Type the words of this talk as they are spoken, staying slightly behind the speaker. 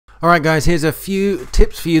Alright guys, here's a few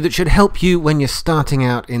tips for you that should help you when you're starting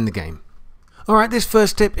out in the game. Alright, this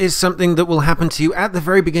first tip is something that will happen to you at the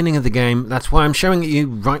very beginning of the game. That's why I'm showing it you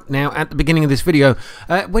right now at the beginning of this video.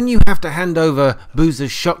 When you have to hand over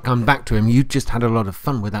Boozer's shotgun back to him, you just had a lot of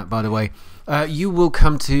fun with that, by the way, you will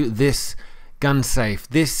come to this gun safe,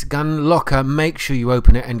 this gun locker. Make sure you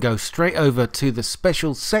open it and go straight over to the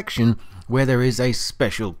special section where there is a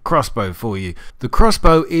special crossbow for you. The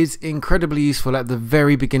crossbow is incredibly useful at the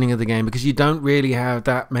very beginning of the game because you don't really have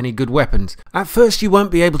that many good weapons. At first you won't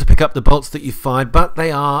be able to pick up the bolts that you fired, but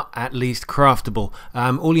they are at least craftable.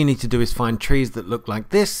 All you need to do is find trees that look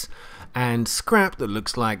like this and scrap that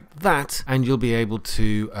looks like that, and you'll be able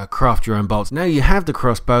to craft your own bolts. Now you have the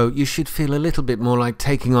crossbow, you should feel a little bit more like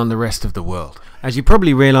taking on the rest of the world. As you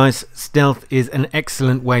probably realize, stealth is an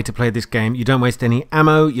excellent way to play this game. You don't waste any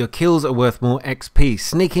ammo, your kills are worth more XP.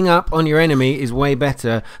 Sneaking up on your enemy is way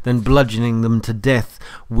better than bludgeoning them to death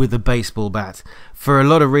with a baseball bat. For a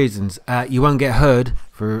lot of reasons. You won't get heard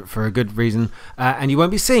for a good reason, and you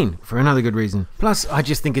won't be seen for another good reason. Plus, I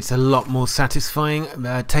just think it's a lot more satisfying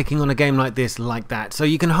taking on a game like this like that. So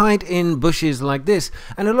you can hide in bushes like this,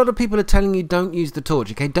 and a lot of people are telling you don't use the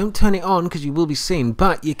torch, okay? Don't turn it on because you will be seen,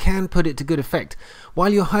 but you can put it to good effect.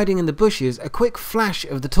 While you're hiding in the bushes, a quick flash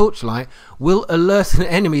of the torchlight will alert an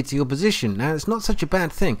enemy to your position. Now, it's not such a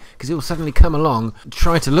bad thing because it will suddenly come along,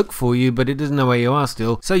 try to look for you, but it doesn't know where you are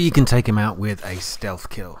still, so you can take him out with a stealth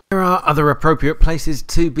kill. There are other appropriate places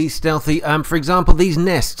to be stealthy. For example, these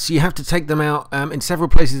nests, you have to take them out in several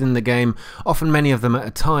places in the game, often many of them at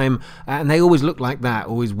a time, and they always look like that,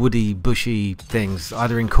 always woody, bushy things,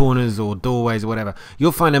 either in corners or doorways or whatever.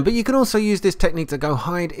 You'll find them, but you can also use this technique to go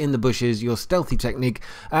hide in the bushes, your stealthy technique,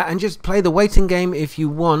 and just play the waiting game if you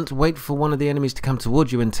want. Wait for one of the enemies to come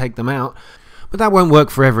towards you and take them out. But that won't work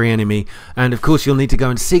for every enemy, and of course you'll need to go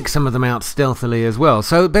and seek some of them out stealthily as well.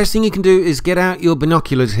 So the best thing you can do is get out your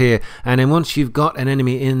binoculars here, and then once you've got an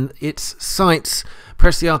enemy in its sights,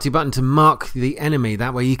 press the RT button to mark the enemy.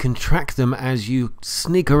 That way you can track them as you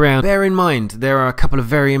sneak around. Bear in mind, there are a couple of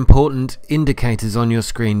very important indicators on your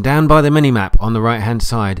screen. Down by the minimap on the right hand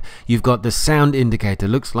side, you've got the sound indicator.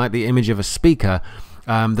 Looks like the image of a speaker.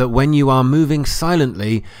 That when you are moving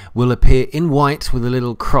silently will appear in white with a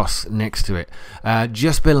little cross next to it.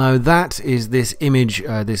 Just below that is this image,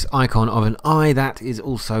 this icon of an eye. That is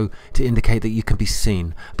also to indicate that you can be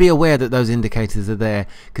seen. Be aware that those indicators are there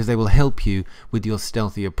because they will help you with your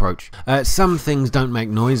stealthy approach. Some things don't make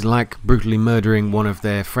noise, like brutally murdering one of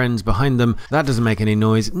their friends behind them. That doesn't make any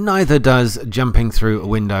noise. Neither does jumping through a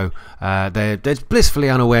window. They're blissfully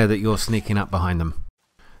unaware that you're sneaking up behind them.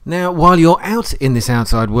 Now, while you're out in this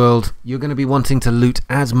outside world, you're going to be wanting to loot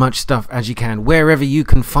as much stuff as you can, wherever you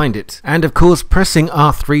can find it. And of course, pressing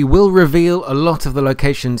R3 will reveal a lot of the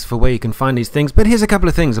locations for where you can find these things, but here's a couple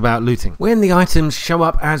of things about looting. When the items show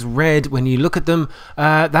up as red when you look at them,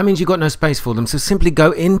 that means you've got no space for them, so simply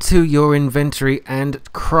go into your inventory and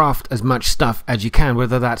craft as much stuff as you can,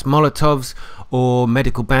 whether that's Molotovs or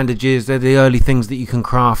medical bandages. They're the early things that you can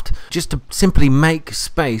craft, just to simply make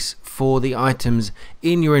space for the items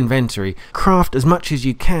in your inventory. Craft as much as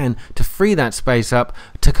you can to free that space up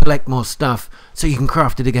to collect more stuff so you can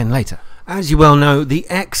craft it again later. As you well know, the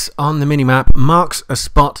X on the minimap marks a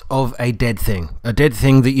spot of a dead thing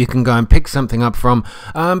that you can go and pick something up from,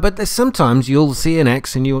 but there's sometimes you'll see an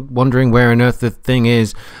X and you're wondering where on earth the thing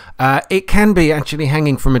is. It can be actually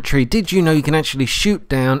hanging from a tree. Did you know you can actually shoot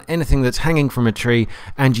down anything that's hanging from a tree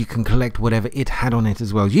and you can collect whatever it had on it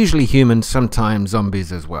as well? Usually humans, sometimes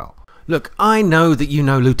zombies as well. Look, I know that you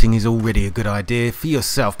know looting is already a good idea for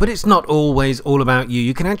yourself, but it's not always all about you.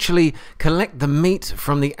 You can actually collect the meat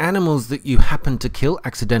from the animals that you happen to kill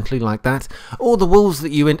accidentally like that, or the wolves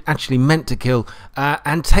that you actually meant to kill,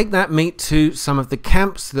 and take that meat to some of the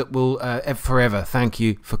camps that will forever thank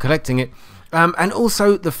you for collecting it. And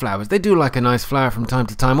also the flowers. They do like a nice flower from time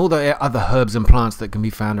to time, although there are other herbs and plants that can be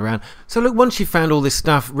found around. So look, once you've found all this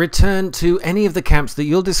stuff, return to any of the camps that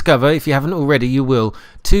you'll discover. If you haven't already, you will,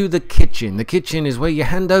 to the kitchen. The kitchen is where you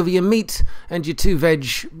hand over your meat and your 2 veg,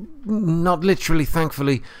 not literally,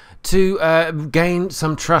 thankfully, to gain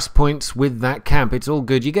some trust points with that camp. It's all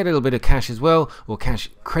good. You get a little bit of cash as well, or cash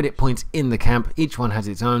credit points in the camp. Each one has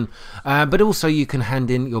its own. But also you can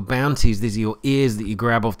hand in your bounties. These are your ears that you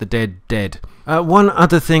grab off the dead. One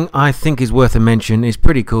other thing I think is worth a mention, is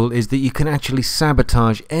pretty cool, is that you can actually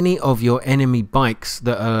sabotage any of your enemy bikes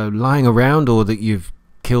that are lying around or that you've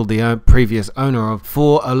killed the previous owner of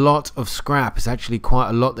for a lot of scrap. It's actually quite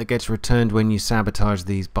a lot that gets returned when you sabotage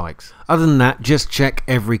these bikes. Other than that, just check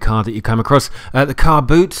every car that you come across. The car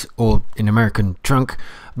boot, or in American trunk,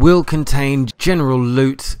 will contain general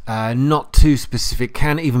loot, not too specific,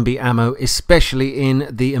 can even be ammo, especially in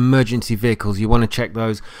the emergency vehicles. You want to check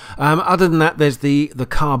those. Other than that, there's the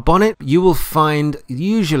car bonnet.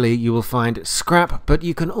 Usually you will find scrap, but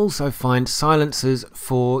you can also find silencers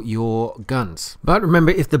for your guns. But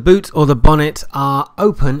remember, if the boot or the bonnet are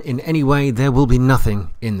open in any way, there will be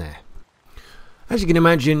nothing in there. As you can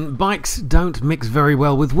imagine, bikes don't mix very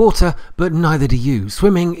well with water, but neither do you.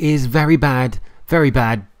 Swimming is very bad,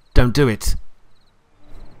 don't do it.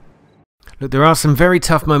 Look, there are some very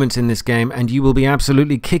tough moments in this game, and you will be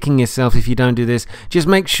absolutely kicking yourself if you don't do this. Just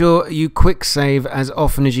make sure you quick save as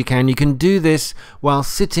often as you can. You can do this while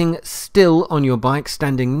sitting still on your bike,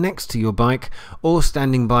 standing next to your bike, or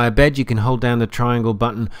standing by a bed. You can hold down the triangle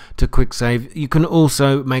button to quick save. You can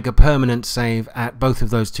also make a permanent save at both of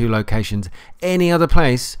those two locations. Any other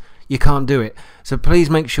place, you can't do it. So please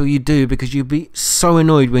make sure you do, because you'll be so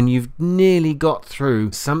annoyed when you've nearly got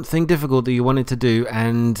through something difficult that you wanted to do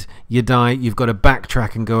and you die. You've got to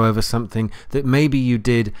backtrack and go over something that maybe you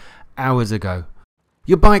did hours ago.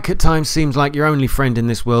 Your bike at times seems like your only friend in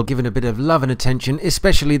this world. Give it a bit of love and attention,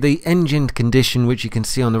 especially the engine condition, which you can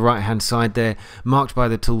see on the right hand side there, marked by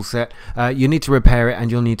the tool set. You need to repair it, and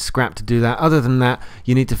you'll need scrap to do that. Other than that,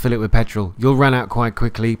 you need to fill it with petrol. You'll run out quite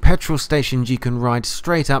quickly. Petrol stations you can ride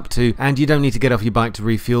straight up to, and you don't need to get off your bike to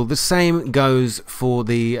refuel. The same goes for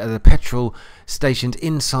the petrol stationed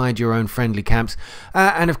inside your own friendly camps,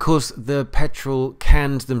 and of course the petrol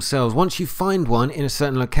cans themselves. Once you find one in a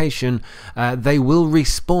certain location, they will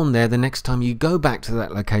respawn there the next time you go back to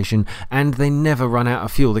that location, and they never run out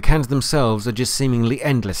of fuel. The cans themselves are just seemingly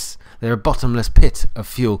endless. They're a bottomless pit of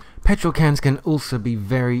fuel. Petrol cans can also be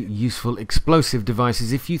very useful explosive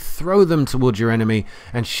devices if you throw them towards your enemy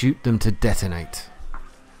and shoot them to detonate.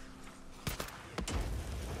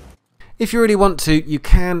 If you really want to, you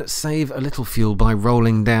can save a little fuel by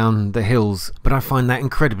rolling down the hills, but I find that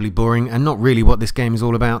incredibly boring and not really what this game is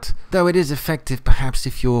all about. Though it is effective perhaps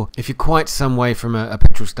if you're quite some way from a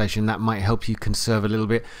petrol station, that might help you conserve a little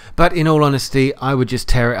bit. But in all honesty, I would just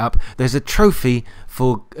tear it up. There's a trophy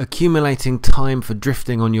for accumulating time for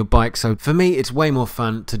drifting on your bike, so for me it's way more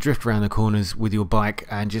fun to drift around the corners with your bike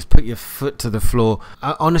and just put your foot to the floor.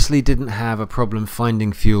 I honestly didn't have a problem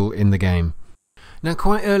finding fuel in the game. Now,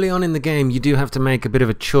 quite early on in the game, you do have to make a bit of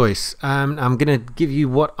a choice. I'm going to give you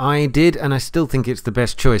what I did, and I still think it's the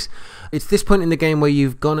best choice. It's this point in the game where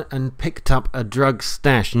you've gone and picked up a drug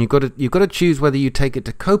stash, and you've got to choose whether you take it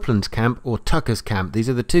to Copeland's camp or Tucker's camp. These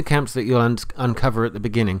are the two camps that you'll uncover at the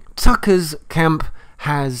beginning. Tucker's camp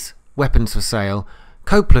has weapons for sale.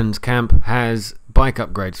 Copeland's camp has bike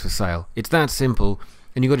upgrades for sale. It's that simple,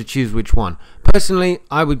 and you've got to choose which one. Personally,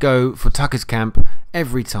 I would go for Tucker's camp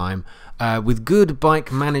every time. With good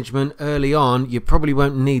bike management early on, you probably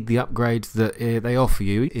won't need the upgrades that they offer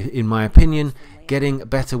you. In my opinion, getting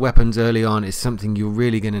better weapons early on is something you're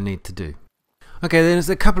really going to need to do. Okay, there's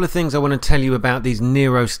a couple of things I want to tell you about these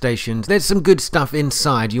Nero stations. There's some good stuff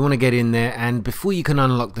inside. You want to get in there, and before you can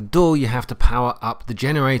unlock the door, you have to power up the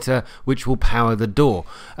generator, which will power the door.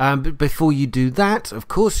 But before you do that, of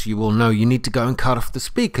course, you will know you need to go and cut off the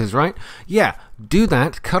speakers, right? Yeah, do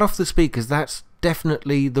that. Cut off the speakers. That's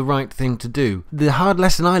definitely the right thing to do. The hard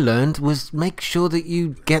lesson I learned was make sure that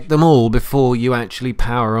you get them all before you actually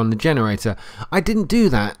power on the generator. I didn't do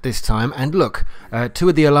that this time, and look, two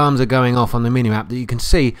of the alarms are going off on the minimap that you can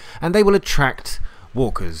see, and they will attract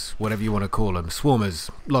walkers, whatever you want to call them, swarmers,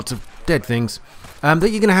 lots of dead things, that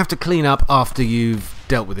you're going to have to clean up after you've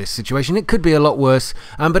dealt with this situation. It could be a lot worse,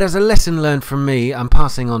 but as a lesson learned from me, I'm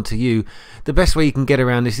passing on to you. The best way you can get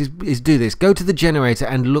around this is do this. Go to the generator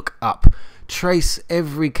and look up. Trace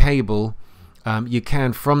every cable you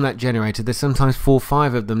can from that generator. There's sometimes 4 or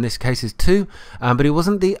 5 of them. This case is 2, but it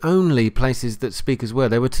wasn't the only places that speakers were.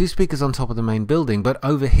 There were 2 speakers on top of the main building, but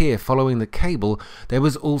over here following the cable there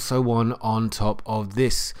was also one on top of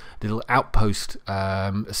this little outpost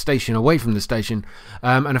station away from the station,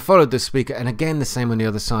 and I followed the speaker, and again the same on the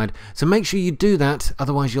other side. So make sure you do that,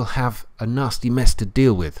 otherwise you'll have a nasty mess to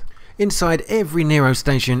deal with. Inside every Nero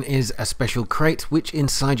station is a special crate, which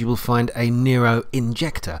inside you will find a Nero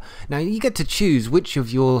injector. Now you get to choose which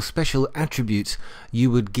of your special attributes you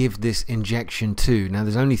would give this injection to. Now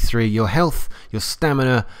there's only 3, your health, your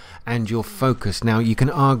stamina and your focus. Now you can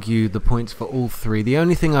argue the points for all 3. The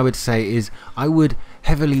only thing I would say is I would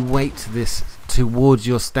heavily weight this towards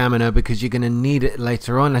your stamina because you're going to need it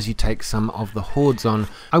later on as you take some of the hordes on.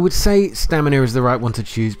 I would say stamina is the right one to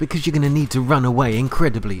choose because you're going to need to run away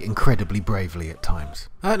incredibly bravely at times.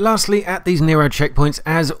 Lastly, at these Nero checkpoints,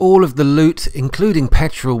 as all of the loot, including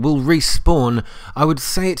petrol, will respawn, I would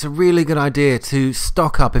say it's a really good idea to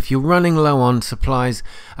stock up if you're running low on supplies,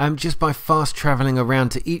 just by fast traveling around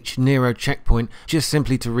to each Nero checkpoint, just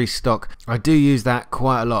simply to restock. I do use that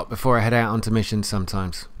quite a lot before I head out onto missions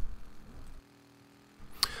sometimes.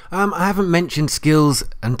 I haven't mentioned skills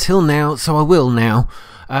until now, so I will now.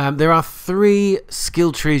 There are 3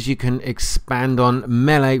 skill trees you can expand on: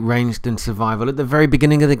 melee, ranged and survival. At the very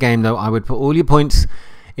beginning of the game though, I would put all your points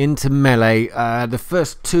into melee. The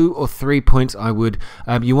first 2 or 3 points I would,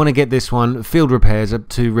 you want to get this one, field repairs,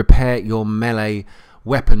 to repair your melee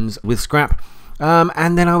weapons with scrap.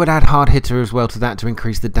 And then I would add hard hitter as well to that to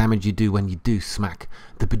increase the damage you do when you do smack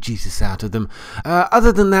the bejesus out of them.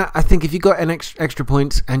 Other than that, I think if you got an extra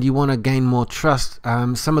points and you want to gain more trust,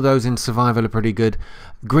 some of those in survival are pretty good.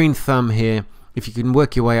 Green thumb here, if you can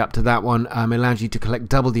work your way up to that one, allows you to collect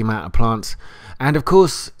double the amount of plants. And of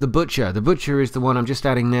course the butcher. The butcher is the one I'm just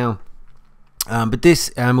adding now. But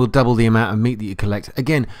this will double the amount of meat that you collect.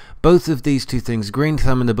 Again, both of these 2 things, Green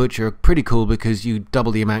Thumb and the Butcher, are pretty cool because you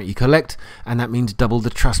double the amount you collect, and that means double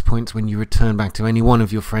the trust points when you return back to any one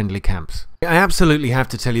of your friendly camps. I absolutely have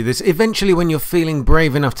to tell you this. Eventually, when you're feeling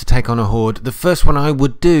brave enough to take on a horde, the first one I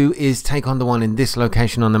would do is take on the one in this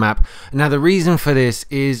location on the map. Now, the reason for this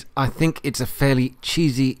is I think it's a fairly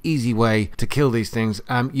cheesy, easy way to kill these things.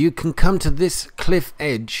 You can come to this cliff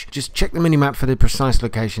edge, just check the minimap for the precise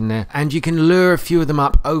location there, and you can lure a few of them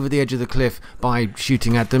up over the edge of the cliff by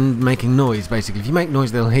shooting at them, making noise basically. If you make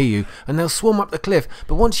noise, they'll hear you and they'll swarm up the cliff,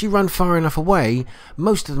 but once you run far enough away,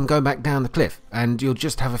 most of them go back down the cliff and you'll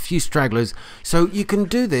just have a few stragglers. So you can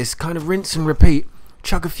do this kind of rinse and repeat.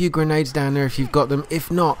 Chuck a few grenades down there if you've got them. If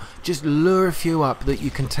not, just lure a few up that you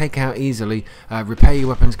can take out easily, repair your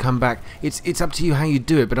weapons, come back. It's up to you how you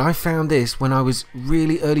do it, but I found this when I was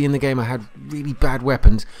really early in the game. I had really bad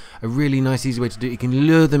weapons. A really nice easy way to do it. You can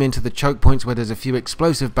lure them into the choke points where there's a few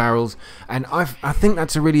explosive barrels, and I think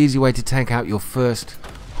that's a really easy way to take out your first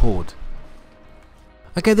horde.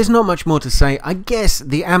 Okay, there's not much more to say. I guess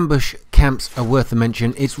the ambush camps are worth a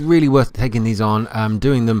mention. It's really worth taking these on,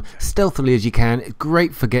 doing them stealthily as you can. It's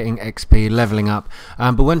great for getting XP, leveling up.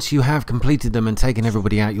 But once you have completed them and taken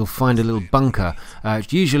everybody out, you'll find a little bunker.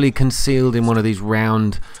 It's usually concealed in one of these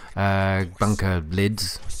round bunker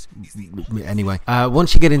lids. Anyway,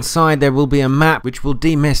 once you get inside, there will be a map which will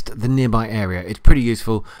demist the nearby area. It's pretty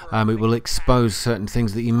useful. It will expose certain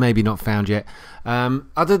things that you maybe not found yet.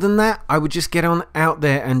 Other than that, I would just get on out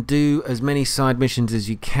there and do as many side missions as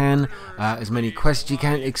you can, as many quests you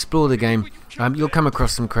can, explore the game. You'll come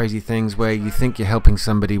across some crazy things where you think you're helping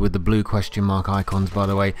somebody with the blue question mark icons, by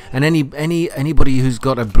the way, and anybody who's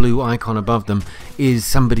got a blue icon above them is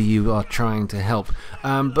somebody you are trying to help.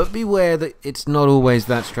 But beware that it's not always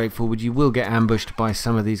that straightforward. You will get ambushed by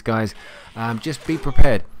some of these guys. Just be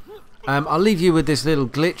prepared. I'll leave you with this little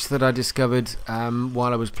glitch that I discovered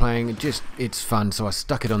while I was playing. It's fun, so I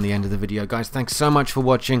stuck it on the end of the video. Guys, thanks so much for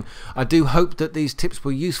watching. I do hope that these tips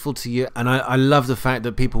were useful to you, and I love the fact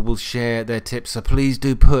that people will share their tips, so please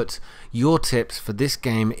do put your tips for this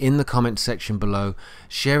game in the comments section below.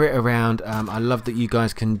 Share it around. I love that you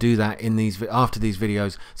guys can do that in after these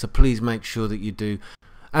videos, so please make sure that you do.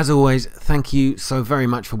 As always, thank you so very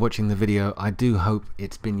much for watching the video. I do hope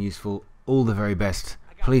it's been useful. All the very best.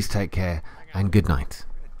 Please take care and good night.